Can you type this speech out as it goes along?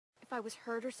if I was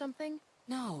hurt or something?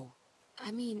 No.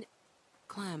 I mean,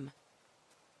 Clem,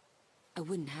 I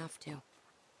wouldn't have to.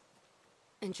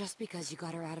 And just because you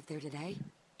got her out of there today,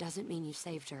 doesn't mean you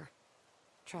saved her.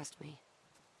 Trust me.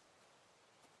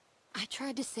 I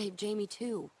tried to save Jamie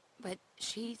too, but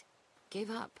she gave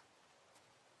up.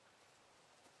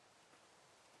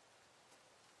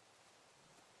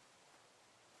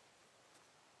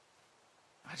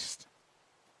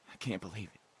 I can't believe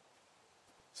it.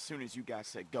 As soon as you guys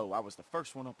said go, I was the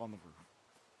first one up on the roof.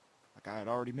 Like I had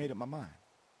already made up my mind.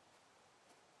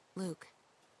 Luke,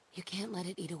 you can't let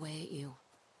it eat away at you.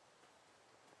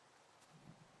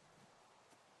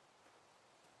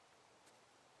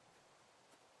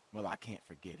 Well, I can't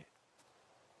forget it.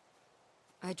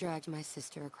 I dragged my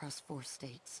sister across 4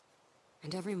 states,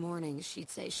 and every morning she'd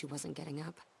say she wasn't getting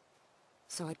up.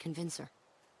 So I'd convince her,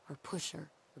 or push her,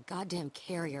 or goddamn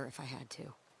carry her if I had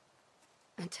to.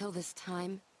 Until this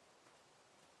time,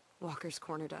 walkers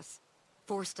cornered us,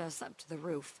 forced us up to the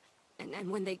roof,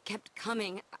 and when they kept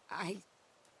coming, I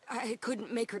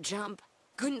couldn't make her jump,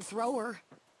 couldn't throw her.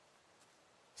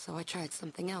 So I tried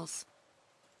something else.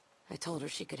 I told her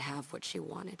she could have what she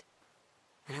wanted,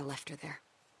 and I left her there.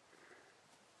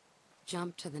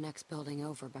 Jumped to the next building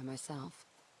over by myself.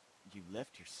 You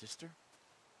left your sister?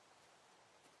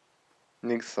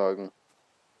 Nichts sagen.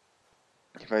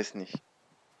 Ich weiß nicht.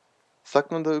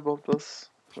 Sagt man da überhaupt was?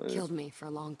 It killed me for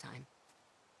a long time.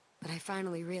 But I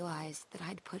finally realized that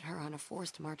I'd put her on a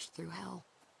forced march through hell,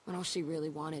 when all she really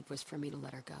wanted was for me to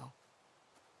let her go.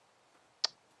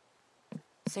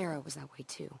 Sarah was that way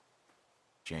too.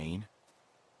 Jane?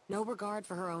 No regard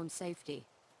for her own safety,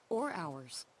 or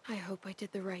ours. I hope I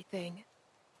did the right thing.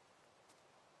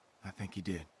 I think you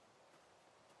did.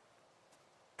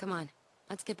 Come on,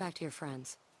 let's get back to your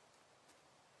friends.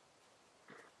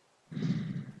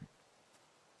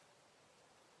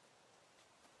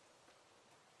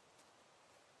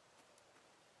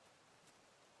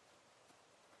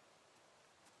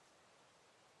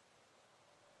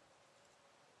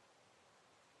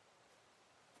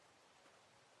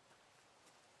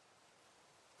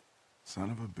 Son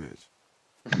of a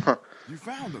bitch. You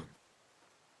found them.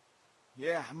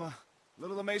 Yeah, I'm a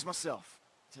little amazed myself,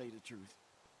 to tell you the truth.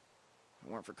 If it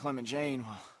weren't for Clem and Jane,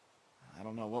 well, I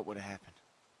don't know what would have happened.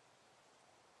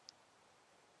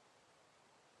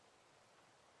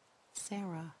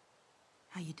 Sarah,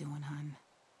 how you doing, hon?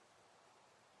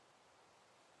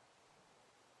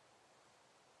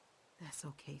 That's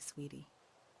okay, sweetie.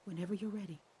 Whenever you're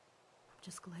ready. I'm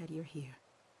just glad you're here.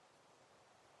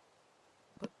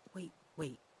 But wait.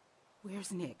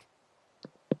 Where's Nick?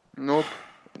 Nope,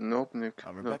 Nick.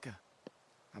 Rebecca,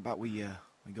 how about we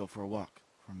go for a walk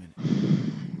for a minute?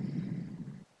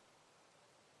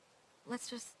 Let's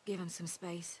just give him some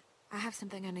space. I have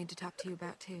something I need to talk to you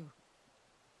about too.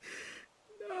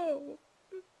 No.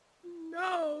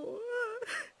 No.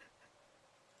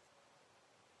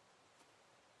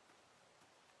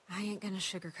 I ain't gonna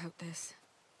sugarcoat this.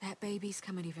 That baby's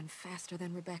coming even faster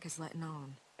than Rebecca's letting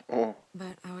on. Oh.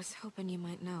 But I was hoping you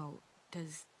might know.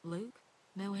 Does Luke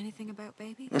know anything about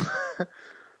babies?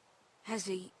 Has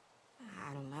he,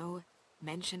 I don't know,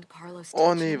 mentioned Carlos Oh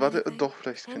touching nee, warte, anything? doch,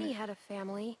 vielleicht kann Penny ich. had a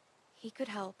family. He could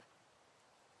help.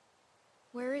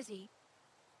 Where is he?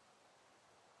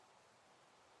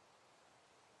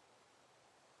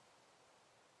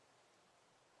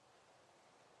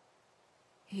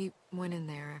 He went in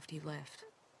there after you left.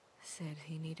 Said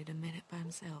he needed a minute by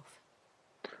himself.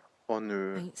 Oh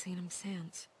nö. Ain't seen him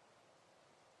since.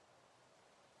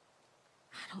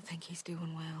 I don't think he's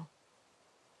doing well.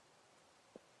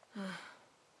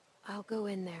 I'll go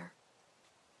in there.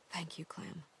 Thank you,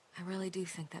 Clem. I really do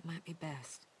think that might be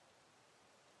best.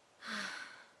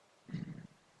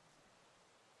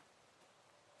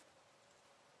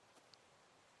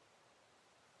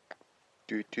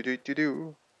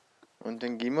 Du. Und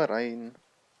dann gehen wir rein.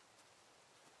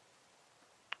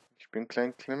 Ich bin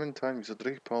Klein Clementine, wieso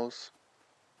drück ich Pause?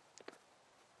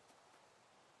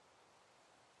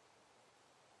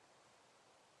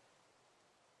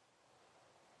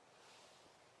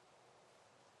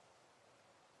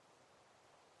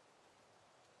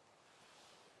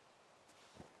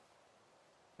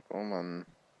 Oh Mann.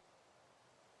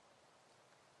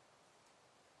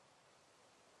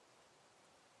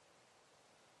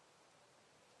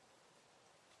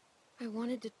 I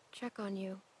wanted to check on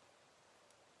you.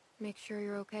 Make sure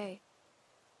you're okay.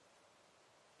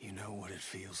 You know what it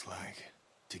feels like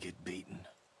to get beaten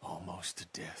almost to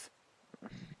death.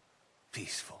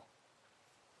 Peaceful.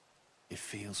 It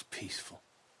feels peaceful.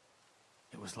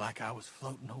 It was like I was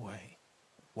floating away,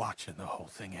 watching the whole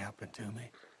thing happen to me.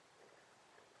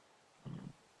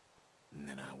 And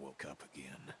then I woke up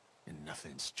again, and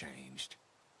nothing's changed.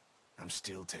 I'm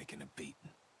still taking a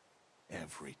beating.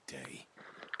 Every day.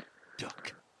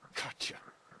 Duck, Katja,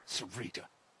 Sarita.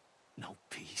 No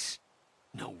peace.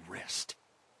 No rest.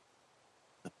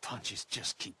 The punches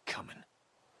just keep coming.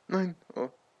 Nein.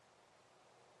 Oh.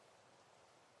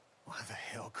 Why the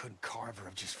hell couldn't Carver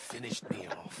have just finished me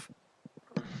off?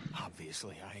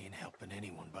 Obviously, I ain't helping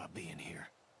anyone by being here.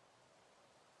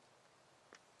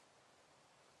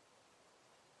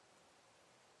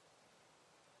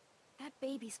 That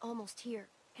baby's almost here,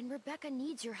 and Rebecca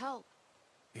needs your help.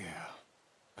 Yeah,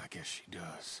 I guess she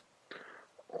does.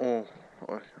 Oh.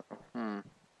 Oh.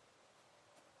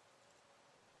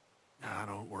 Now,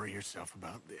 don't worry yourself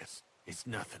about this. It's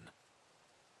nothing.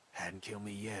 Hadn't killed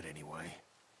me yet, anyway.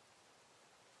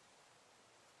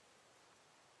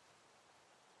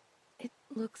 It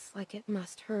looks like it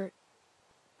must hurt.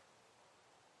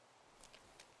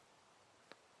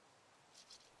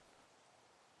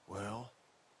 Well?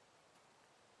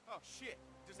 Oh shit,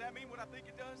 does that mean what I think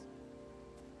it does?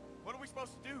 What are we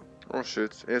supposed to do? Oh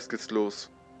shit, jetzt geht's los.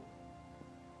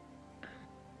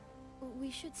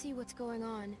 We should see what's going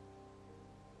on.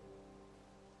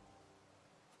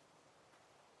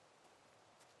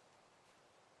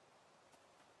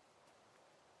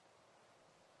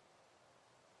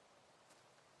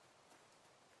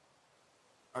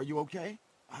 Are you okay?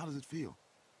 How does it feel?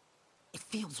 It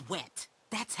feels wet.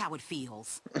 That's how it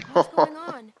feels. What's going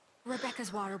on?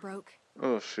 Rebecca's water broke.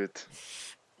 Oh shit.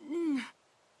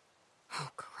 Oh,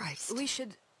 Christ. We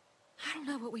should... I don't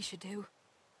know what we should do.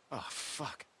 Oh,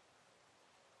 fuck.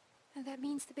 That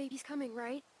means the baby's coming,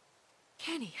 right?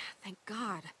 Kenny, thank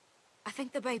God. I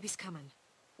think the baby's coming.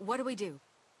 What do we do?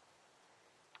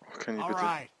 Oh, kann ich All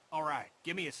bitte? right.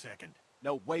 Give me a second.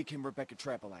 No way can Rebecca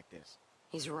trap her like this.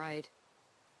 He's right.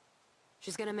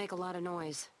 She's gonna make a lot of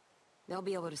noise. They'll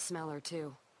be able to smell her,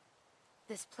 too.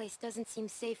 This place doesn't seem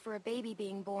safe for a baby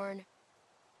being born.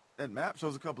 That map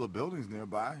shows a couple of buildings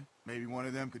nearby. Maybe one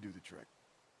of them could do the trick.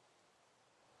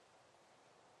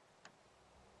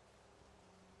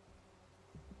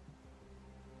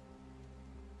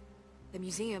 The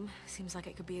museum seems like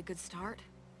it could be a good start.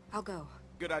 I'll go.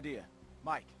 Good idea.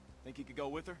 Mike, think you could go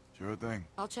with her? Sure thing.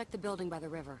 I'll check the building by the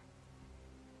river.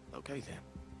 Okay, then.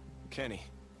 Kenny,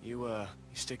 you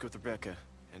stick with Rebecca,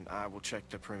 and I will check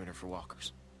the perimeter for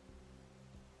walkers.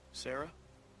 Sarah?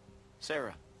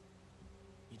 Sarah,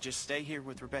 you just stay here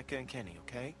with Rebecca and Kenny,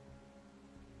 okay?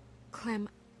 Clem...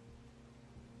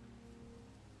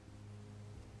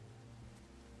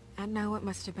 I know it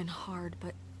must have been hard,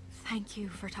 but thank you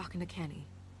for talking to Kenny.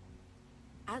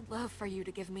 I'd love for you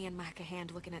to give me and Mike a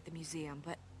hand looking at the museum,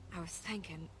 but I was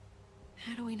thinking,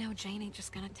 how do we know Jane ain't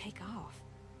just gonna take off?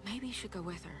 Maybe you should go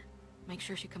with her. Make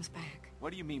sure she comes back.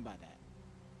 What do you mean by that?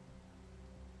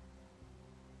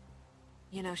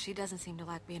 You know, she doesn't seem to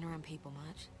like being around people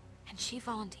much. And she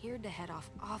volunteered to head off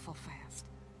awful fast.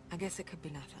 I guess it could be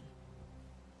nothing.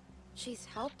 She's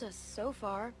helped us so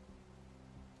far.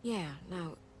 Yeah,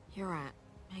 no, you're right.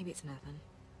 Maybe it's nothing.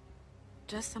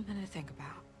 Just something to think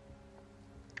about.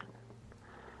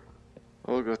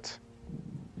 Oh Gott.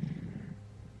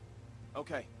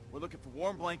 Okay, we're looking for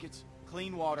warm blankets,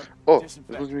 clean water, Oh, jetzt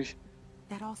muss disinfectant. ich mich...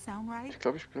 That all sound right? Ich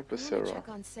glaube, ich bleib bei I want to Sarah. check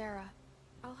on Sarah.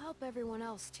 I'll help everyone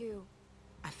else too.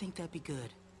 I think that'd be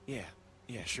good. Yeah,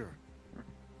 sure.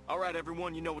 All right,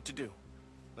 everyone, you know what to do.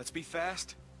 Let's be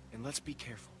fast, and let's be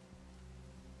careful.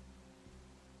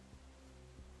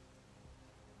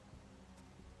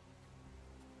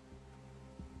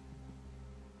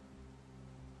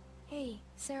 Hey,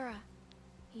 Sarah.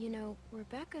 You know,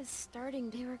 Rebecca's starting...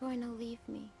 They were going to leave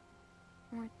me,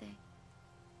 weren't they?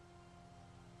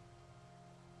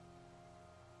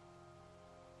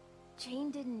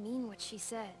 Jane didn't mean what she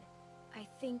said. I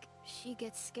think she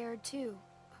gets scared too,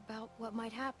 about what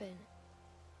might happen.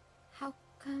 How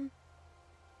come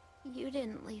you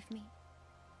didn't leave me?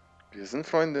 Wir sind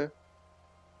Freunde.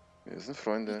 Wir sind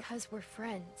Freunde. Because we're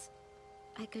friends.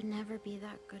 I could never be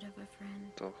that good of a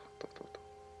friend. Doch.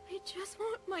 I just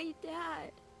want my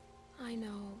dad. I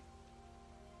know.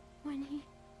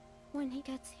 When he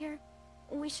gets here,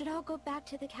 we should all go back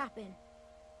to the cabin.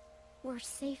 We're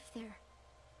safe there.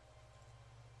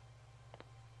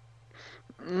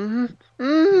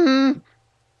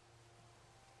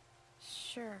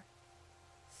 Sure.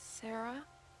 Sarah?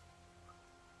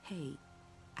 Hey,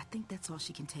 I think that's all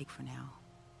she can take for now.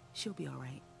 She'll be all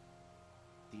right.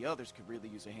 The others could really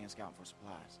use a hand scouting for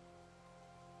supplies.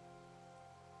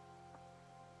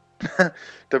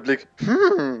 Der Blick.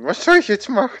 Was soll ich jetzt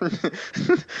machen?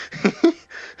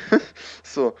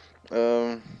 So,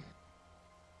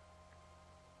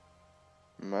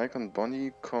 Mike und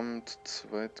Bonnie kommt zu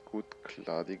zweit gut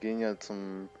klar. Die gehen ja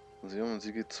zum Museum und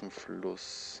sie geht zum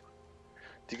Fluss.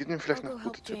 Die gibt ihm vielleicht I'll noch go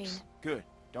gute help Jane. Tipps. Good.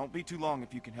 Don't be too long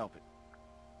if you can help it.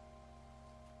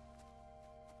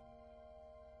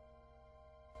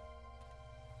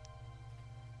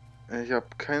 Ich habe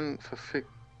keine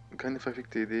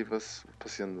verfickte Idee, was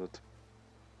passieren wird.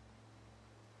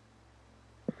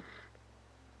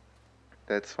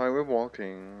 That's why we're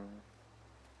walking.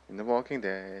 In the Walking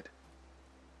Dead.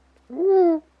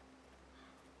 Woo!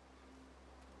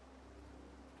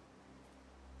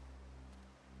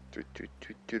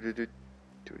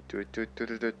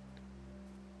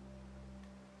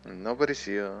 Nobody's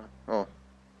here. Oh,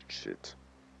 shit.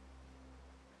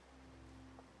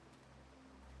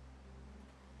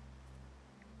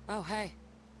 Oh, hey.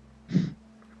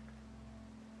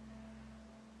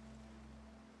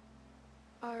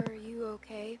 Are you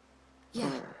okay?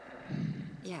 Yeah.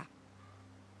 Yeah.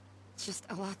 It's just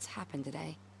a lot's happened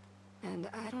today. And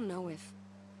I don't know if...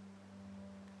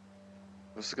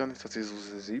 Ich wusste gar nicht, dass sie so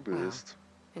sensibel Wow. ist.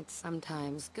 It's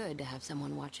sometimes good to have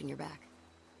someone watching your back.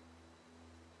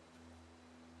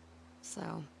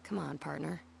 So, come on,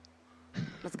 partner.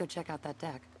 Let's go check out that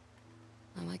deck.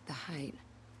 I like the height.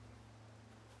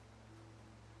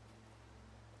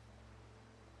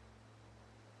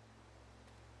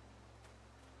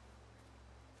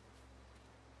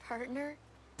 Partner?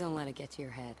 Don't let it get to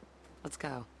your head. Let's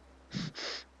go.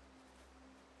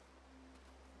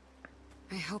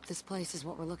 I hope this place is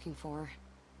what we're looking for.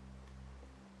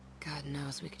 God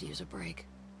knows we could use a break.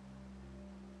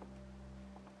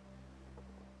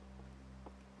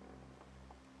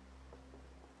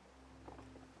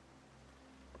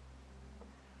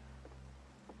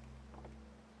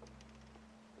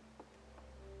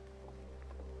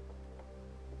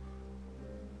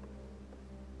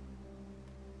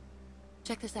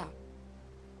 Check this out.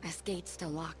 This gate's still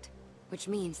locked, which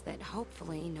means that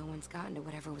hopefully no one's gotten to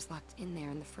whatever was locked in there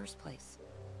in the first place.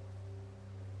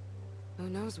 Who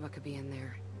knows what could be in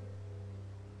there?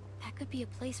 That could be a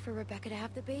place for Rebecca to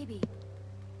have the baby.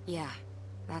 Yeah,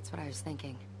 that's what I was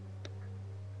thinking.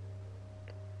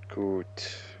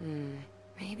 Gut.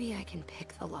 Maybe I can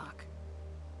pick the lock.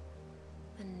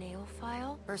 The nail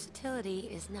file? Versatility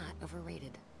is not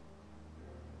overrated.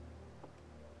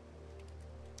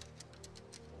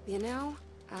 You know,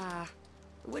 it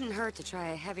wouldn't hurt to try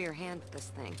a heavier hand with this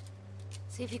thing.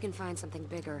 See if you can find something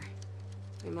bigger.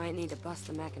 We might need to bust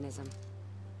the mechanism.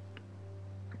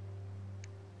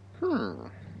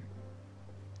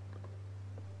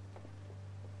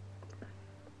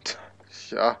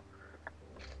 Ja.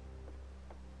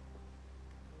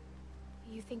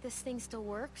 You think this thing still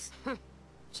works?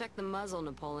 Check the muzzle,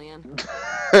 Napoleon.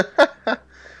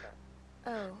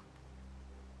 Oh.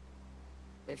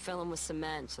 They fill them with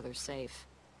cement, so they're safe.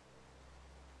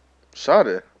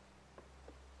 Schade.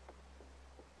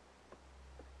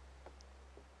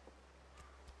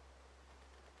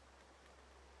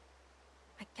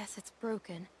 I guess it's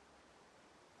broken.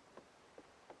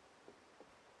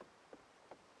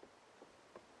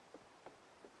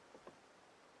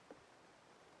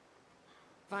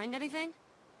 Find anything?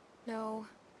 No,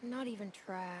 not even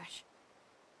trash.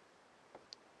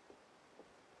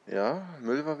 Ja,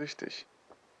 Müll war wichtig.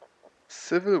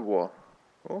 Civil War.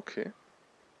 Okay.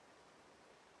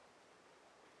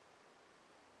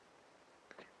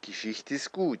 Geschichte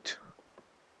ist gut.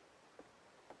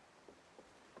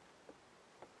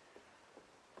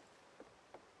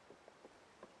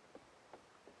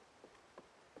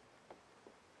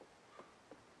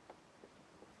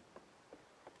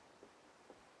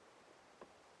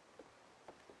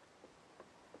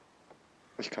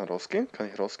 Ich kann rausgehen? Kann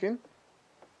ich rausgehen?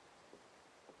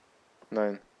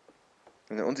 Nein.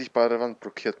 Eine unsichtbare Wand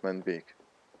blockiert meinen Weg.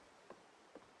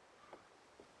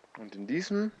 Und in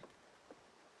diesem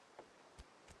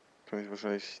kann ich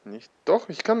wahrscheinlich nicht. Doch,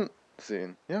 ich kann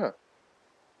sehen. Ja.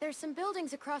 There's some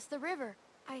buildings across the river.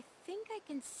 I think I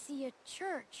can see a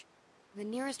church. The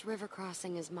nearest river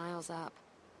crossing is miles up.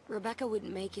 Rebecca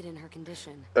wouldn't make it in her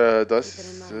condition. Das Keep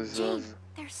it in mind. ist Jane,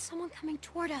 there's someone coming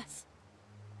toward us.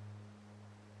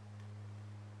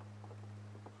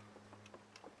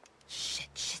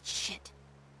 Shit.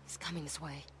 He's coming this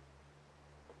way.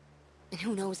 And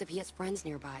who knows if he has friends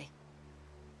nearby.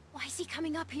 Why is he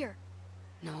coming up here?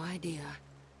 No idea.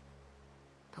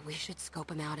 But we should scope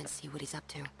him out and see what he's up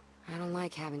to. I don't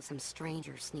like having some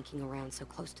stranger sneaking around so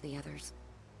close to the others.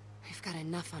 We've got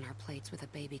enough on our plates with a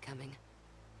baby coming.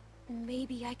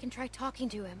 Maybe I can try talking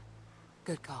to him.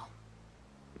 Good call.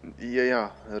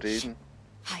 ja, reden.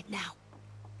 Hide now.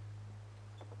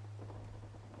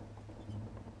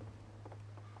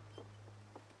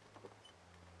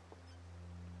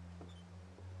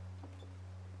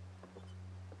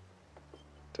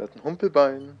 Der hat ein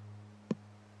Humpelbein.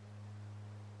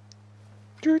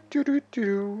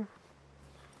 Du.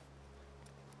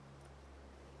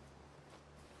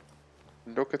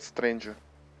 Look at stranger.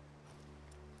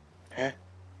 Hä?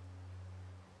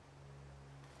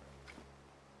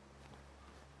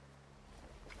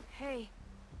 Hey.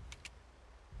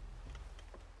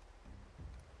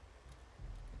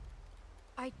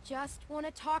 I just want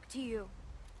to talk to you.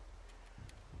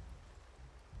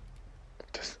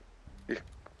 Das...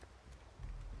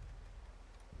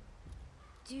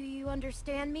 Do you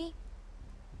understand me?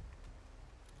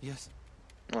 Yes.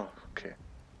 Oh, okay.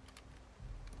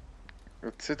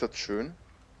 Er zittert schön.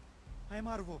 I'm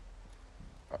Arvo.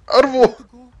 Arvo! To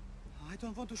go? I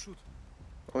don't want to shoot.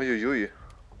 Ой-ой-ой.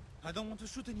 I don't want to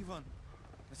shoot anyone.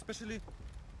 Especially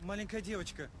маленькая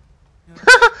девочка.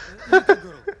 Little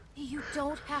girl. You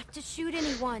don't have to shoot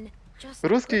anyone. Just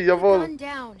Русский, put the jawohl. gun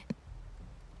down.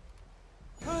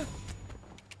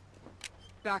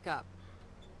 Back up.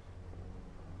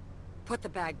 Put the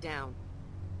bag down.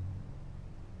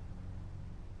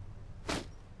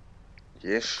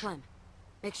 Yes. Clem,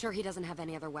 make sure he doesn't have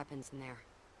any other weapons in there.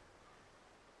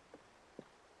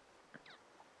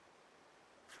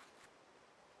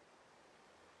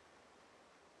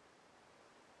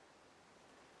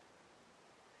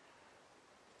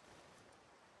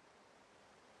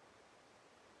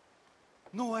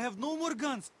 No, I have no more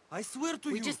guns. I swear to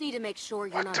you. We just need to make sure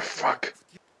you're What not the a threat. fuck?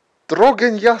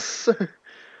 Drogenjasse!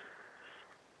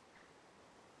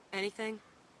 Anything?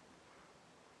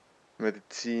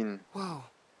 Medizin. Whoa.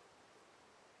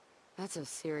 That's a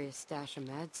serious stash of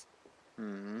meds.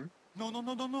 Mhm.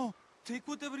 No. Take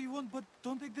whatever you want, but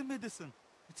don't take the medicine.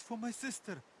 It's for my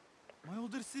sister. My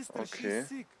older sister, Okay. she's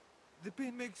sick. The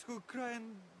pain makes her cry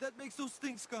and that makes those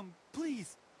things come.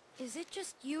 Please. Is it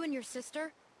just you and your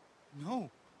sister?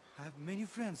 No. I have many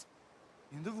friends.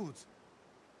 In the woods.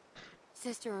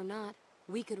 Sister or not,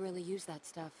 we could really use that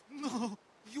stuff. No.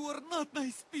 You are not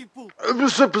nice people.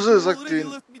 Sagt You already ihn.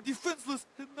 left me defenseless,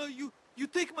 and now you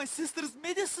take my sister's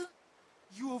medicine?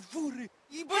 You are worried.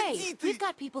 Hey, we've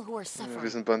got people who are Wir suffering,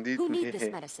 sind who Banditen. need this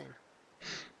Hehe. medicine.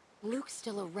 Luke's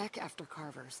still a wreck after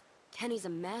Carver's. Kenny's a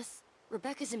mess.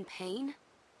 Rebecca's in pain.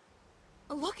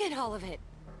 Look at all of it.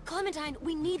 Clementine,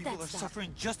 we need People that are stuff.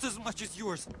 suffering just as much as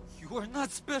yours. You are not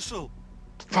special.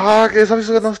 Fuck, jetzt hab ich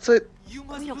sogar noch Zeit. You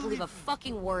must We don't believe believe a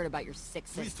fucking word about your sick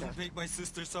Please sister. don't make my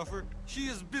sister suffer. She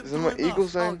has been Soll mal through Ego enough. Oh,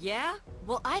 sein? yeah?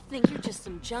 Well, I think you're just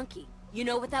some junkie. You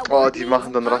know what that Oh, word die means?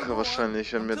 machen dann huh? Rache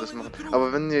wahrscheinlich, wenn wir das machen.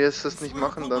 Aber wenn wir jetzt das nicht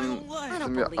machen, dann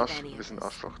sind wir ein bisschen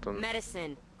Arschloch. Dann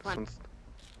Medicine. Clem. sonst,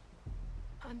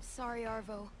 I'm sorry,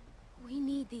 Arvo. We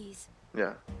need these.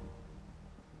 ja.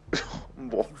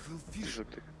 Boah, You will feel dieser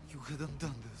Blick. you hadn't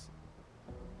done this.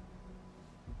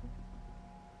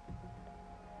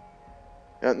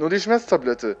 Ja, nur die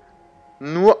Schmerztablette.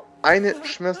 Nur eine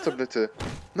Schmerztablette.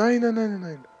 Nein.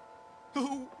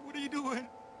 Oh, what are you doing?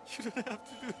 You don't have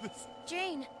to do this.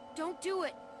 Jane, don't do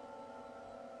it.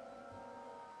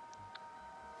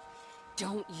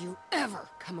 Don't you ever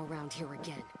come around here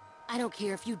again. I don't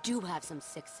care if you do have some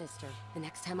sick sister. The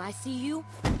next time I see you,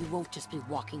 you won't just be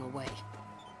walking away.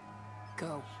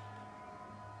 Go.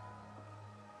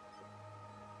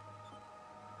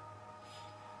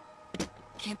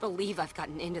 Can't believe I've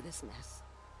gotten into this mess.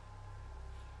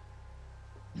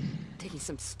 Taking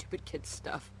some stupid kid's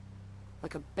stuff.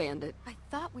 Like a bandit. I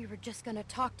thought we were just gonna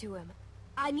talk to him.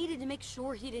 I needed to make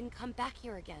sure he didn't come back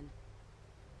here again.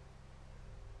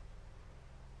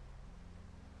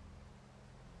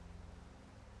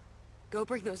 Go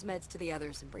bring those meds to the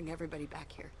others and bring everybody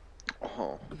back here.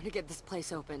 Oh, I'm gonna get this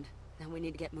place opened. Then we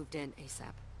need to get moved in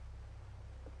ASAP.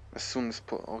 as soon as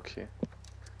possible. Okay.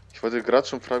 Ich wollte gerade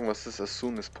schon fragen, was ist as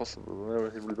soon as possible.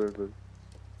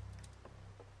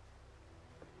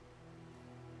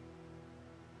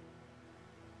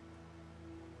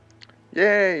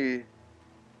 Yay!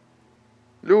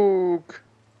 Luke!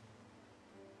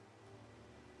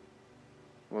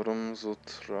 Warum so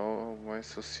why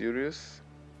so serious?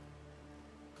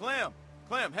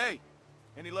 Clem, hey.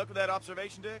 Any luck with that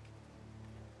observation deck?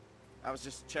 I was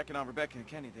just checking on Rebecca and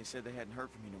Kenny. They said they hadn't heard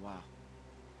from you in a while.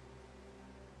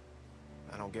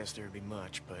 I don't guess there'd be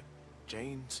much, but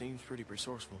Jane seems pretty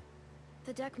resourceful.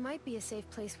 The deck might be a safe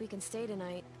place we can stay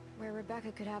tonight, where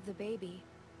Rebecca could have the baby.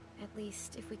 At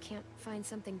least, if we can't find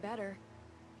something better.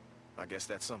 I guess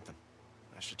that's something.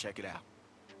 I should check it out.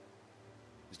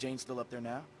 Is Jane still up there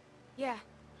now? Yeah,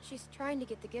 she's trying to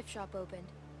get the gift shop opened.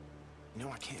 You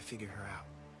know, I can't figure her out.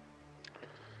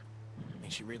 I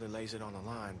mean, she really lays it on the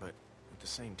line, but at the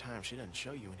same time, she doesn't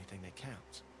show you anything that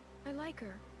counts. I like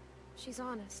her. She's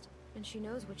honest, and she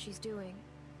knows what she's doing.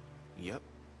 Yep.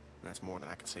 That's more than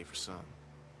I can say for some.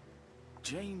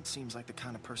 Jane seems like the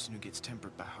kind of person who gets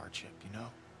tempered by hardship, you know?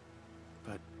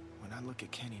 But when I look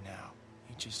at Kenny now,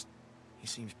 he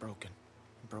seems broken.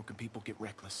 And broken people get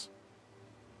reckless.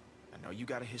 I know you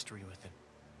got a history with him.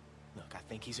 Look, I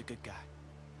think he's a good guy.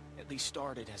 At least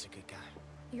started as a good guy.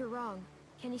 You're wrong.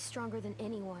 Kenny's stronger than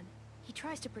anyone. He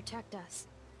tries to protect us.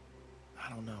 I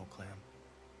don't know, Clem.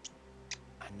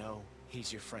 I know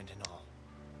he's your friend and all.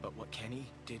 But what Kenny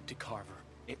did to Carver,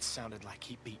 it sounded like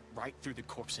he beat right through the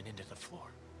corpse and into the floor.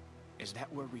 Is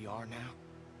that where we are now?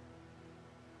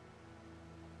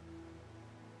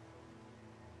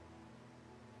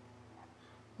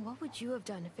 What would you have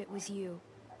done if it was you?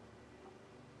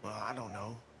 Well, I don't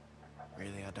know.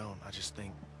 Really, I don't. I just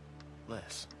think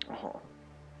less. Oh.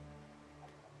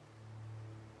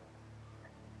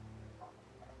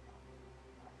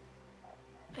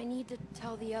 I need to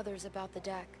tell the others about the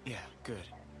deck. Yeah, good.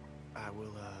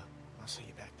 I'll see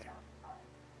you back there.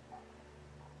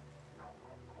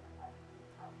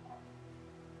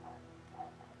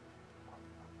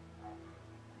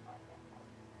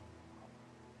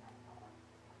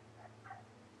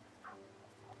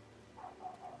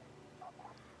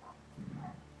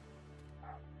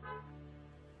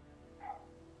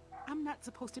 I'm not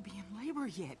supposed to be in labor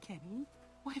yet, Kenny.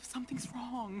 What if something's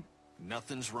wrong?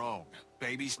 Nothing's wrong.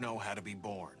 Babies know how to be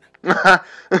born.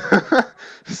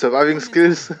 Surviving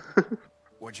skills.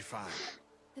 What'd you find?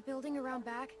 The building around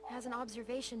back has an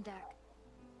observation deck.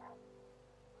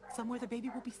 Somewhere the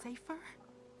baby will be safer?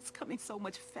 It's coming so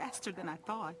much faster than I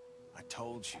thought. I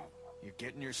told you. You're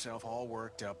getting yourself all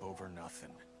worked up over nothing.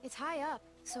 It's high up,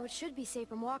 so it should be safe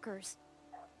from walkers.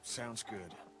 Sounds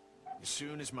good. As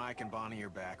soon as Mike and Bonnie are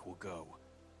back, we'll go.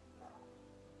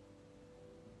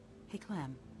 Hey,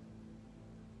 Clem.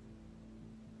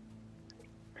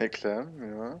 Hey Claire,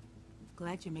 ja.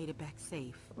 Glad you made it back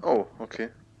safe. Oh, okay.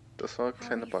 Das war ein How are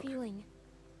kleiner you Bug. feeling?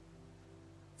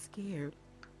 Scared.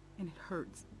 And it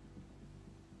hurts.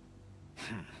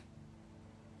 I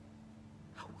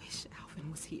wish Alvin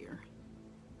was here.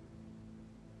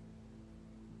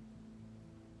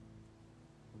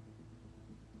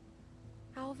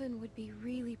 Alvin would be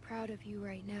really proud of you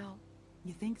right now.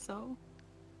 You think so?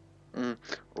 Mm.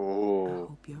 I Oh.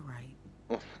 hope you're right.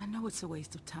 Oh. I know it's a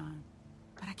waste of time,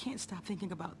 but I can't stop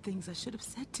thinking about things I should have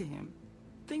said to him.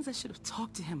 Things I should have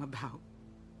talked to him about.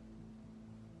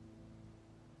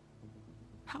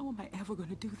 How am I ever going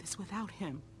to do this without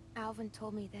him? Alvin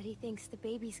told me that he thinks the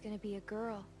baby's gonna be a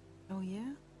girl. Oh,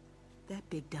 yeah? That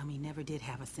big dummy never did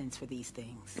have a sense for these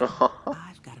things.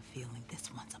 I've got a feeling this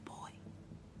one's a boy.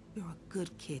 You're a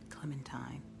good kid,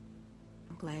 Clementine.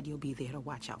 I'm glad you'll be there to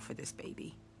watch out for this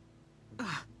baby.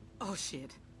 Oh,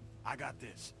 shit. I got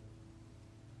this.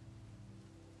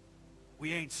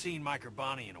 We ain't seen Mike or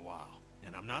Bonnie in a while,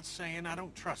 and I'm not saying I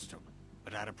don't trust them,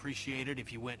 but I'd appreciate it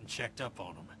if you went and checked up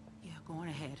on them. Yeah, go on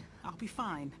ahead. I'll be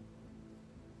fine.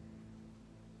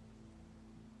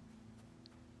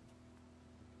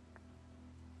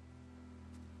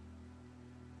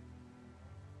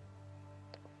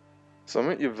 Sollen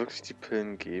wir ihr wirklich die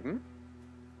Pillen geben?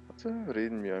 Warte,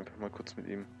 reden wir einfach mal kurz mit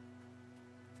ihm.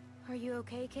 Are you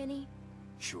okay, Kenny?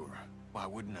 Sure. Why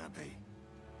wouldn't I be?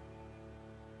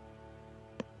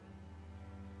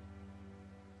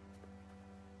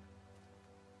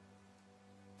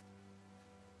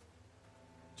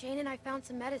 Jane and I found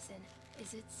some medicine.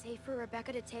 Is it safe for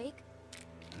Rebecca to take?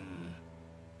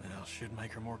 Well, should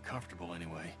make her more comfortable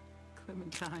anyway.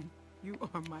 Clementine, you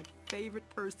are my favorite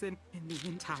person in the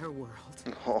entire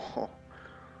world. Oh.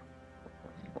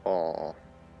 Oh.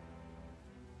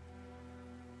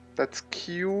 That's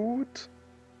cute.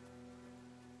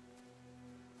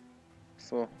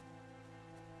 So.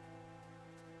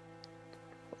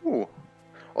 Oh.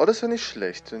 Oh, das wäre nicht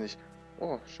schlecht, wenn ich...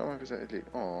 Oh, schau mal, wie sie erlebt.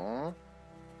 Oh.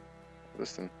 Was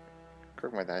ist denn?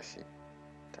 Guck mal, da ist sie.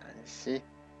 Da ist sie.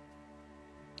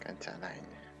 Ganz alleine.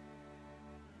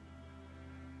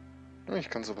 Ich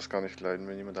kann sowas gar nicht leiden,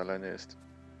 wenn jemand alleine ist.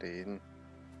 Reden.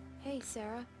 Hey,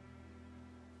 Sarah.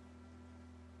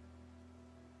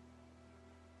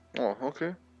 Oh,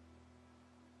 okay.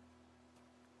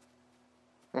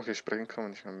 Okay, sprechen kann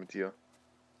man nicht mehr mit dir.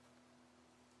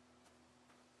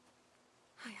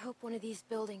 I hope one of these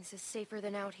buildings is safer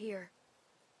than out here.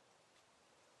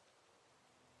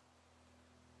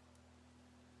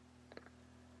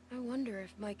 I wonder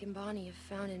if Mike and Bonnie have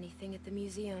found anything at the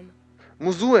museum.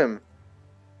 Museum!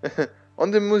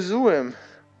 On the museum!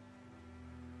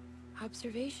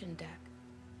 Observation deck.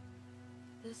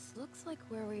 This looks like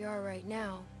where we are right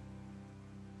now.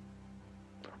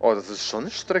 Oh, das ist schon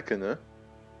eine Strecke, ne?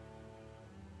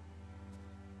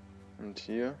 Und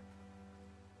hier...